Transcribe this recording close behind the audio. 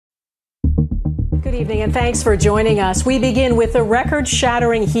Good evening and thanks for joining us. We begin with the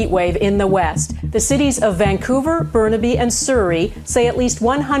record-shattering heat wave in the West. The cities of Vancouver, Burnaby and Surrey say at least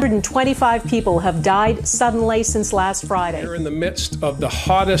 125 people have died suddenly since last Friday. We're in the midst of the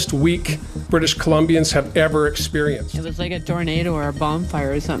hottest week British Columbians have ever experienced. It was like a tornado or a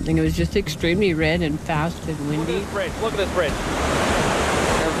bonfire or something. It was just extremely red and fast and windy. Look at this bridge.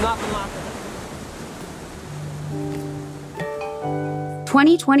 There's nothing left.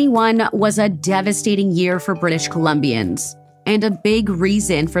 2021 was a devastating year for British Columbians, and a big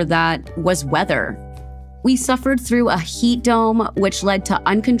reason for that was weather. We suffered through a heat dome, which led to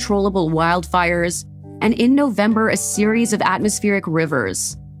uncontrollable wildfires, and in November, a series of atmospheric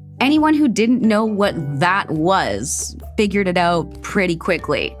rivers. Anyone who didn't know what that was figured it out pretty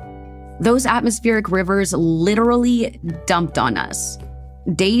quickly. Those atmospheric rivers literally dumped on us.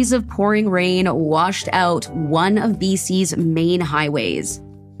 Days of pouring rain washed out one of BC's main highways.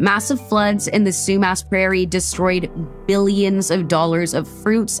 Massive floods in the Sumas Prairie destroyed billions of dollars of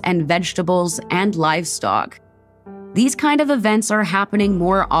fruits and vegetables and livestock. These kind of events are happening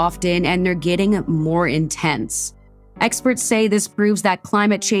more often and they're getting more intense. Experts say this proves that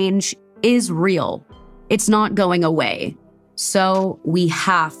climate change is real. It's not going away. So we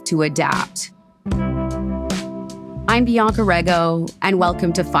have to adapt. I'm Bianca Rego, and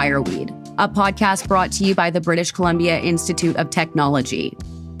welcome to Fireweed, a podcast brought to you by the British Columbia Institute of Technology.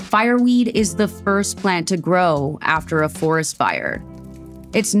 Fireweed is the first plant to grow after a forest fire.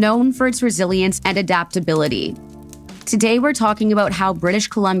 It's known for its resilience and adaptability. Today, we're talking about how British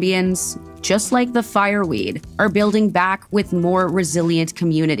Columbians, just like the fireweed, are building back with more resilient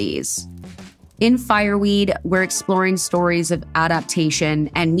communities. In Fireweed, we're exploring stories of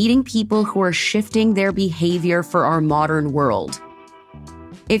adaptation and meeting people who are shifting their behavior for our modern world.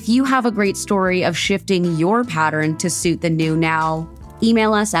 If you have a great story of shifting your pattern to suit the new now,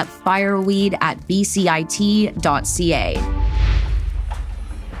 email us at fireweed@bcit.ca.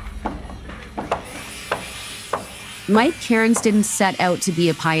 Mike Cairns didn't set out to be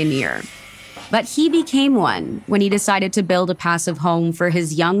a pioneer, but he became one when he decided to build a passive home for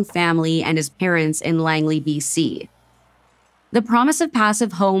his young family and his parents in Langley, BC. The promise of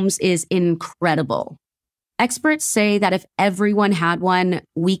passive homes is incredible. Experts say that if everyone had one,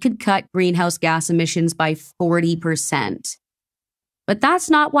 we could cut greenhouse gas emissions by 40%. But that's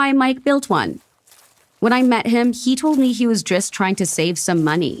not why Mike built one. When I met him, he told me he was just trying to save some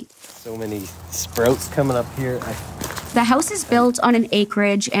money. So many sprouts coming up here. The house is built on an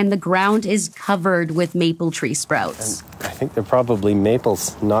acreage and the ground is covered with maple tree sprouts. And I think they're probably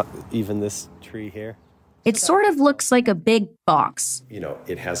maples, not even this tree here. It sort of looks like a big box. You know,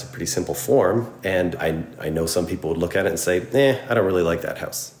 it has a pretty simple form, and I know some people would look at it and say, I don't really like that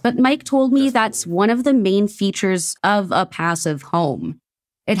house. But Mike told me that's one of the main features of a passive home.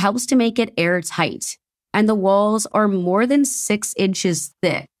 It helps to make it airtight, and the walls are more than 6 inches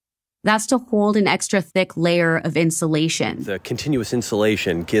thick. That's to hold an extra thick layer of insulation. The continuous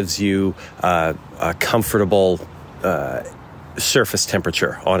insulation gives you a comfortable surface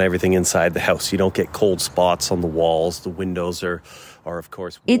temperature on everything inside the house. You don't get cold spots on the walls. The windows are of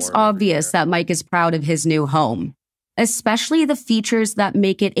course, warm. It's obvious that Mike is proud of his new home, especially the features that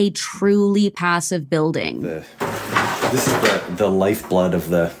make it a truly passive building. This is the lifeblood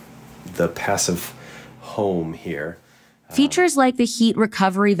of the passive home here. Features like the heat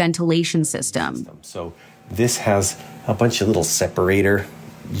recovery ventilation system. So this has a bunch of little separator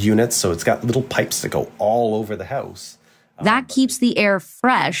units, so it's got little pipes that go all over the house. That keeps the air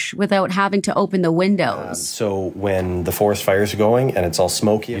fresh without having to open the windows. So when the forest fires are going and it's all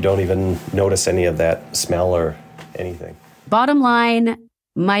smoky, you don't even notice any of that smell or anything. Bottom line,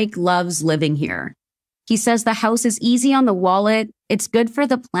 Mike loves living here. He says the house is easy on the wallet, it's good for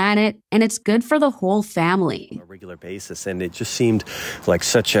the planet, and it's good for the whole family. On a regular basis, and it just seemed like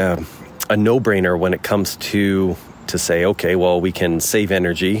such a no-brainer when it comes to say, okay, well, we can save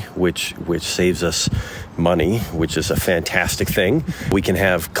energy, which saves us money, which is a fantastic thing. We can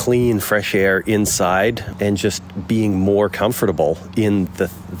have clean, fresh air inside and just being more comfortable in the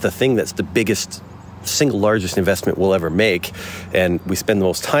thing that's the biggest single largest investment we'll ever make, and we spend the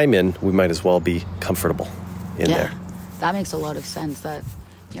most time in, we might as well be comfortable in there. That makes a lot of sense. That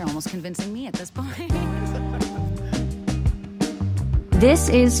you're almost convincing me at this point. This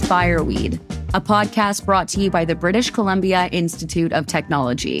is Fireweed, a podcast brought to you by the British Columbia Institute of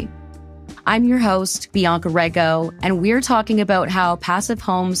Technology. I'm your host, Bianca Rego, and we're talking about how passive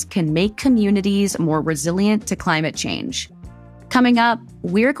homes can make communities more resilient to climate change. Coming up,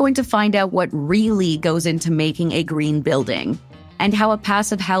 we're going to find out what really goes into making a green building and how a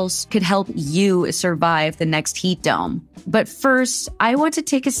passive house could help you survive the next heat dome. But first, I want to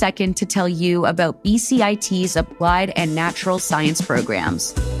take a second to tell you about BCIT's Applied and Natural Science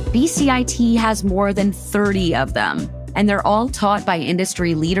programs. BCIT has more than 30 of them, and they're all taught by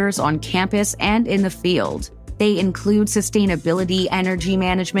industry leaders on campus and in the field. They include sustainability, energy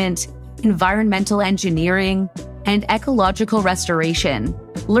management, environmental engineering, and ecological restoration.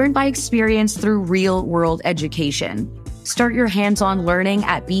 Learn by experience through real-world education. Start your hands-on learning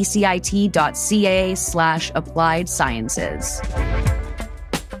at bcit.ca/applied sciences.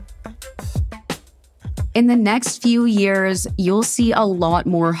 In the next few years, you'll see a lot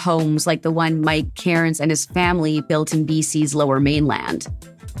more homes like the one Mike Cairns and his family built in BC's Lower Mainland.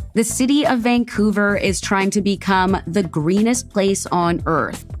 The city of Vancouver is trying to become the greenest place on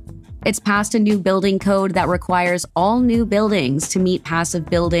Earth. It's passed a new building code that requires all new buildings to meet passive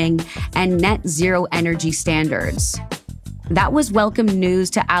building and net zero energy standards. That was welcome news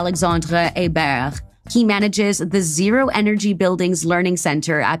to Alexandre Hebert. He manages the Zero Energy Buildings Learning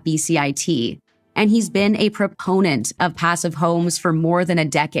Center at BCIT, and he's been a proponent of passive homes for more than a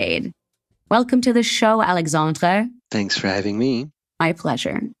decade. Welcome to the show, Alexandre. Thanks for having me. My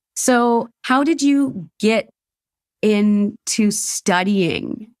pleasure. So, how did you get into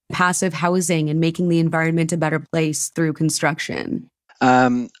studying passive housing and making the environment a better place through construction?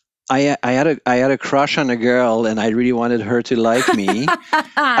 I had a crush on a girl, and I really wanted her to like me.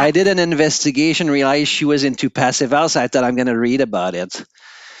 I did an investigation, realized she was into passive house. I thought I'm going to read about it.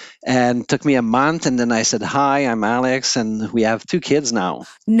 And it took me a month, and then I said, "Hi, I'm Alex, and we have 2 kids now."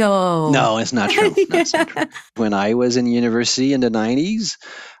 No, it's not true. No, it's not true. When I was in university in the 90s,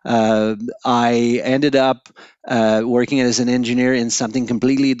 I ended up working as an engineer in something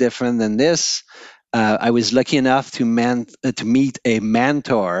completely different than this. I was lucky enough to meet a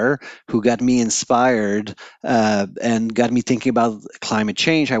mentor who got me inspired and got me thinking about climate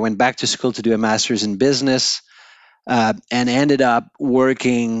change. I went back to school to do a master's in business. And ended up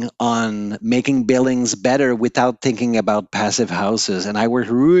working on making buildings better without thinking about passive houses. And I worked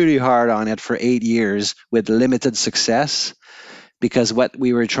really hard on it for 8 years with limited success, because what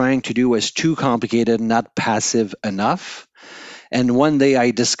we were trying to do was too complicated, not passive enough. And one day I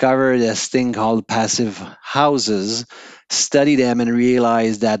discovered this thing called passive houses, studied them, and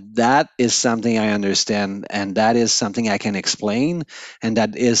realized that that is something I understand, and that is something I can explain, and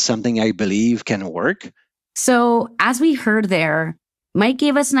that is something I believe can work. So, as we heard there, Mike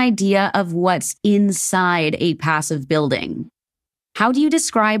gave us an idea of what's inside a passive building. How do you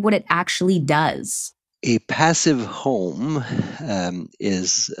describe what it actually does? A passive home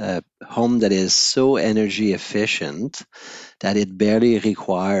is a home that is so energy efficient that it barely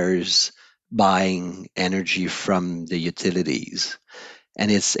requires buying energy from the utilities. And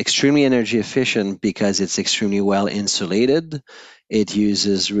it's extremely energy efficient because it's extremely well insulated. It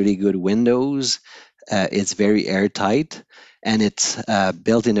uses really good windows. It's very airtight, and it's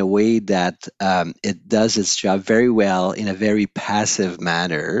built in a way that it does its job very well in a very passive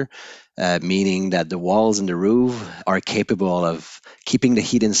manner, meaning that the walls and the roof are capable of keeping the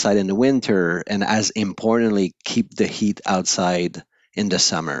heat inside in the winter, and as importantly, keep the heat outside in the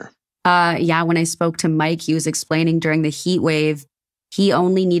summer. When I spoke to Mike, he was explaining during the heat wave, he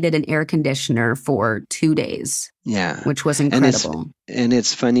only needed an air conditioner for 2 days. Yeah, which was incredible. And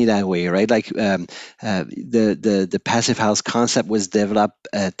it's funny that way, right? Like the passive house concept was developed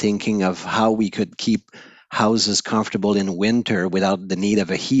thinking of how we could keep houses comfortable in winter without the need of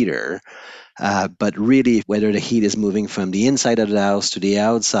a heater. But really, whether the heat is moving from the inside of the house to the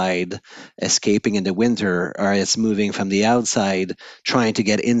outside, escaping in the winter, or it's moving from the outside, trying to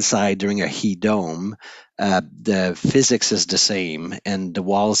get inside during a heat dome, the physics is the same, and the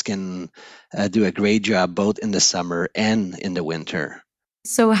walls can do a great job both in the summer and in the winter.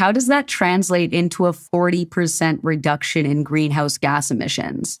 So how does that translate into a 40% reduction in greenhouse gas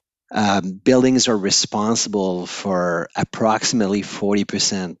emissions? Buildings are responsible for approximately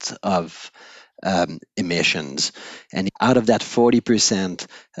 40% of emissions, and out of that 40%,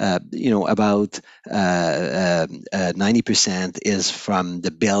 about 90% is from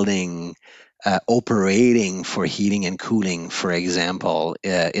the building operating for heating and cooling, for example,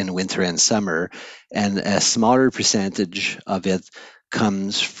 in winter and summer, and a smaller percentage of it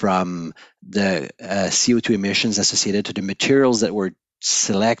comes from the CO2 emissions associated to the materials that were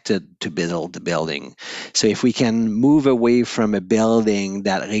selected to build the building. So if we can move away from a building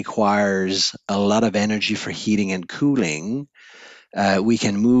that requires a lot of energy for heating and cooling, we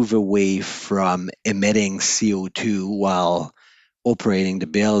can move away from emitting CO2 while operating the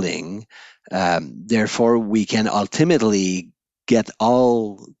building. Therefore, we can ultimately get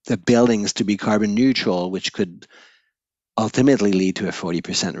all the buildings to be carbon neutral, which could ultimately lead to a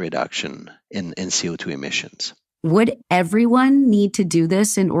 40% reduction in CO2 emissions. Would everyone need to do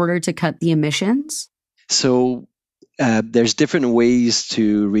this in order to cut the emissions? So there's different ways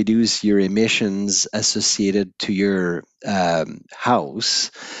to reduce your emissions associated to your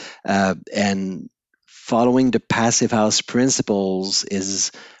house. And following the passive house principles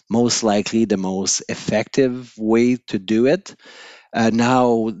is most likely the most effective way to do it.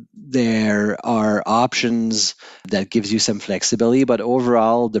 Now there are options that gives you some flexibility, but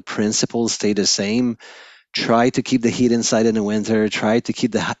overall the principles stay the same. Try to keep the heat inside in the winter, try to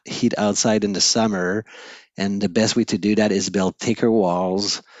keep the heat outside in the summer. And the best way to do that is build thicker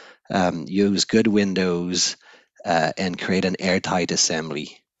walls, use good windows, and create an airtight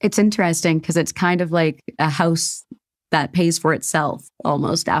assembly. It's interesting because it's kind of like a house that pays for itself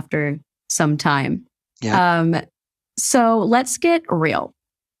almost after some time. Yeah. So let's get real.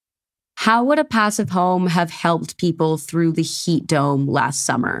 How would a passive home have helped people through the heat dome last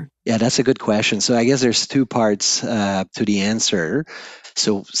summer? Yeah, that's a good question. So I guess there's two parts to the answer.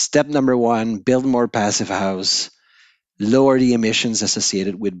 So step number one, build more passive house, lower the emissions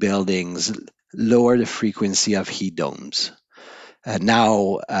associated with buildings, lower the frequency of heat domes.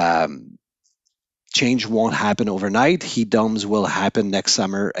 Now, change won't happen overnight. Heat domes will happen next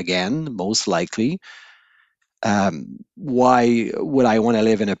summer again, most likely. Why would I want to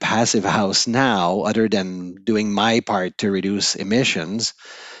live in a passive house now other than doing my part to reduce emissions?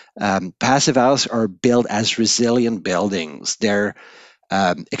 Passive houses are built as resilient buildings. They're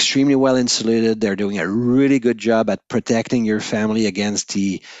extremely well insulated. They're doing a really good job at protecting your family against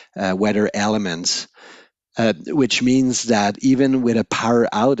the weather elements, which means that even with a power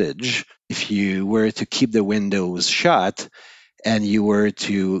outage, if you were to keep the windows shut and you were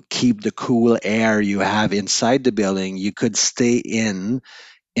to keep the cool air you have inside the building, you could stay in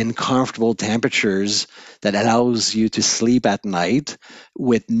comfortable temperatures that allows you to sleep at night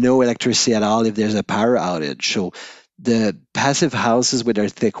with no electricity at all if there's a power outage. So the passive houses with their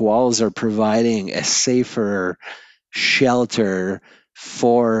thick walls are providing a safer shelter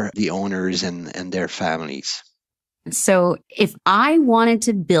for the owners and their families. So if I wanted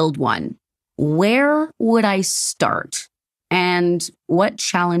to build one, where would I start? And what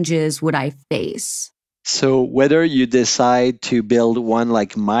challenges would I face? So whether you decide to build one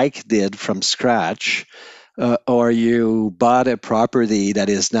like Mike did from scratch, or you bought a property that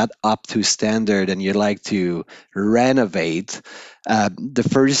is not up to standard and you'd like to renovate, the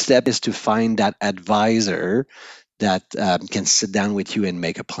first step is to find that advisor that can sit down with you and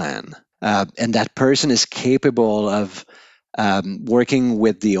make a plan. And that person is capable of working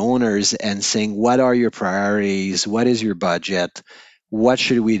with the owners and saying, what are your priorities? What is your budget? What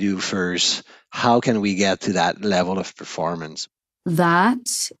should we do first? How can we get to that level of performance?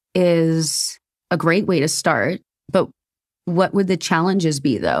 That is a great way to start. But what would the challenges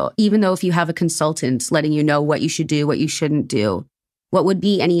be, though? Even though if you have a consultant letting you know what you should do, what you shouldn't do, what would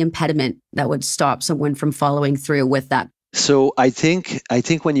be any impediment that would stop someone from following through with that? So I think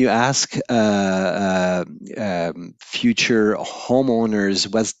when you ask future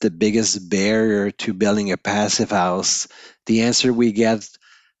homeowners what's the biggest barrier to building a passive house, the answer we get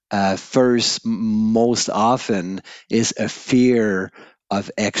first most often is a fear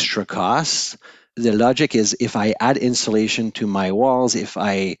of extra costs. The logic is if I add insulation to my walls, if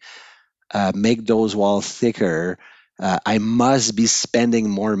I make those walls thicker, I must be spending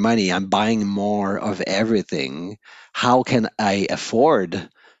more money. I'm buying more of everything. How can I afford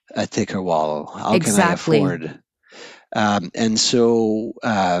a thicker wall? How Exactly. can I afford? And so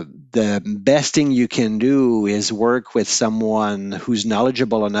the best thing you can do is work with someone who's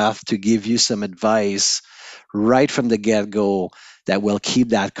knowledgeable enough to give you some advice right from the get-go that will keep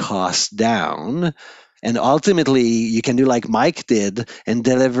that cost down. And ultimately, you can do like Mike did and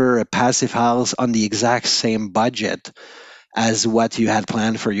deliver a passive house on the exact same budget as what you had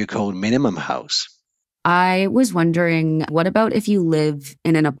planned for your code minimum house. I was wondering, what about if you live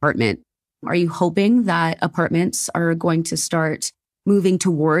in an apartment? Are you hoping that apartments are going to start moving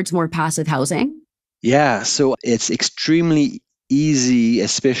towards more passive housing? Yeah, so it's extremely easy,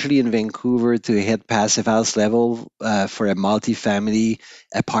 especially in Vancouver, to hit passive house level for a multifamily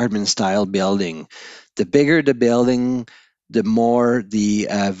apartment style building. The bigger the building, the more the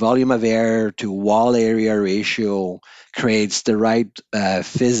volume of air to wall area ratio creates the right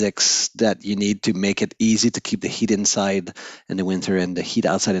physics that you need to make it easy to keep the heat inside in the winter and the heat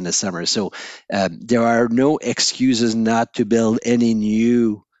outside in the summer. So there are no excuses not to build any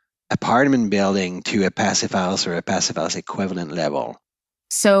new apartment building to a passive house or a passive house equivalent level.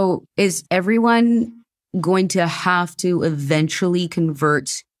 So is everyone going to have to eventually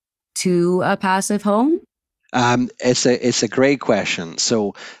convert to a passive home? It's a great question.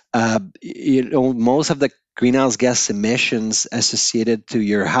 So, most of the greenhouse gas emissions associated to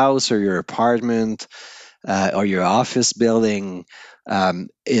your house or your apartment or your office building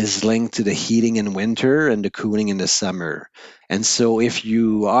is linked to the heating in winter and the cooling in the summer. And so, if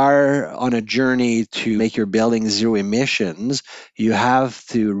you are on a journey to make your building zero emissions, you have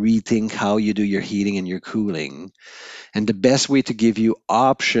to rethink how you do your heating and your cooling. And the best way to give you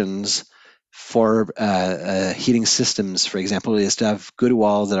options for heating systems, for example, is to have good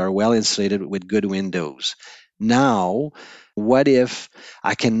walls that are well insulated with good windows. Now, what if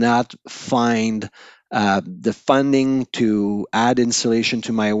I cannot find the funding to add insulation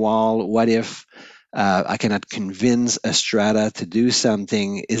to my wall? What if I cannot convince a strata to do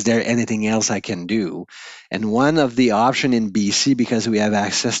something? Is there anything else I can do? And one of the options in BC, because we have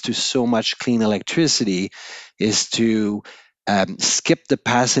access to so much clean electricity, is to skip the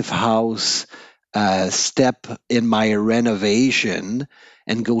passive house step in my renovation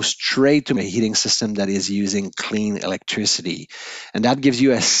and go straight to a heating system that is using clean electricity. And that gives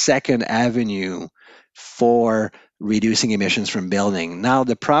you a second avenue for reducing emissions from building. Now,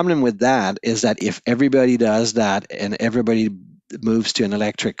 the problem with that is that if everybody does that and everybody moves to an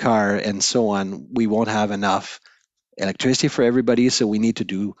electric car and so on, we won't have enough electricity for everybody. So we need to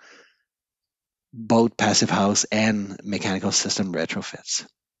do both passive house and mechanical system retrofits.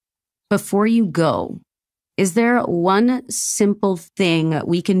 Before you go, is there one simple thing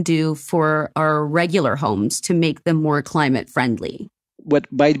we can do for our regular homes to make them more climate friendly?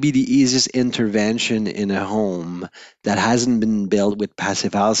 What might be the easiest intervention in a home that hasn't been built with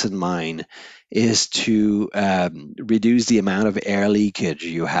passive house in mind is to reduce the amount of air leakage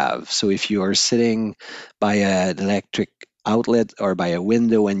you have. So if you are sitting by an electric outlet or by a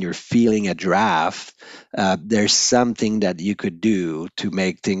window and you're feeling a draft, there's something that you could do to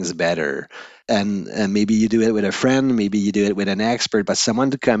make things better. And maybe you do it with a friend, maybe you do it with an expert, but someone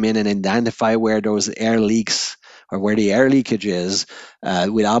to come in and identify where those air leaks or where the air leakage is,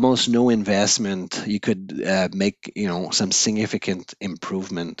 with almost no investment, you could make some significant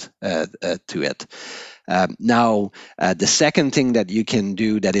improvement to it. Now, the second thing that you can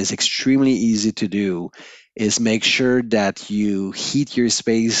do that is extremely easy to do is make sure that you heat your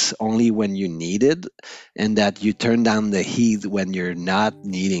space only when you need it and that you turn down the heat when you're not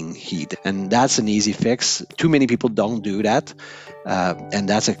needing heat. And that's an easy fix. Too many people don't do that. And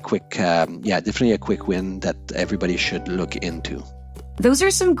that's a quick, definitely a quick win that everybody should look into. Those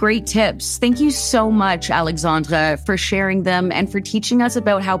are some great tips. Thank you so much, Alexandre, for sharing them and for teaching us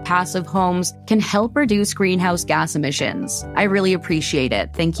about how passive homes can help reduce greenhouse gas emissions. I really appreciate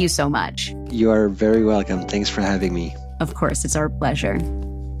it. Thank you so much. You are very welcome. Thanks for having me. Of course, it's our pleasure.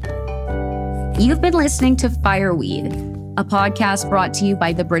 You've been listening to Fireweed, a podcast brought to you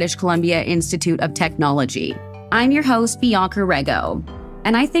by the British Columbia Institute of Technology. I'm your host, Bianca Rego,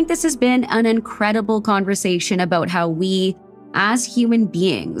 and I think this has been an incredible conversation about how we, as human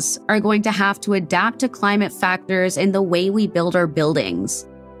beings, are going to have to adapt to climate factors in the way we build our buildings.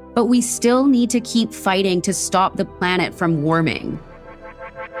 But we still need to keep fighting to stop the planet from warming.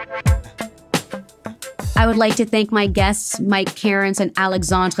 I would like to thank my guests, Mike Cairns and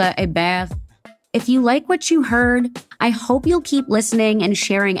Alexandre Hebert. If you like what you heard, I hope you'll keep listening and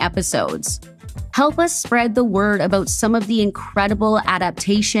sharing episodes. Help us spread the word about some of the incredible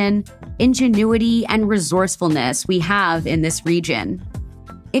adaptation, ingenuity, and resourcefulness we have in this region.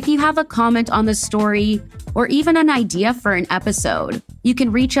 If you have a comment on the story or even an idea for an episode, you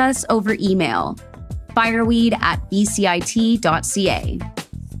can reach us over email, fireweed@bcit.ca.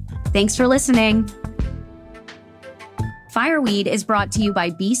 Thanks for listening. Fireweed is brought to you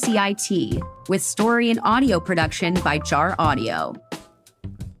by BCIT, with story and audio production by Jar Audio.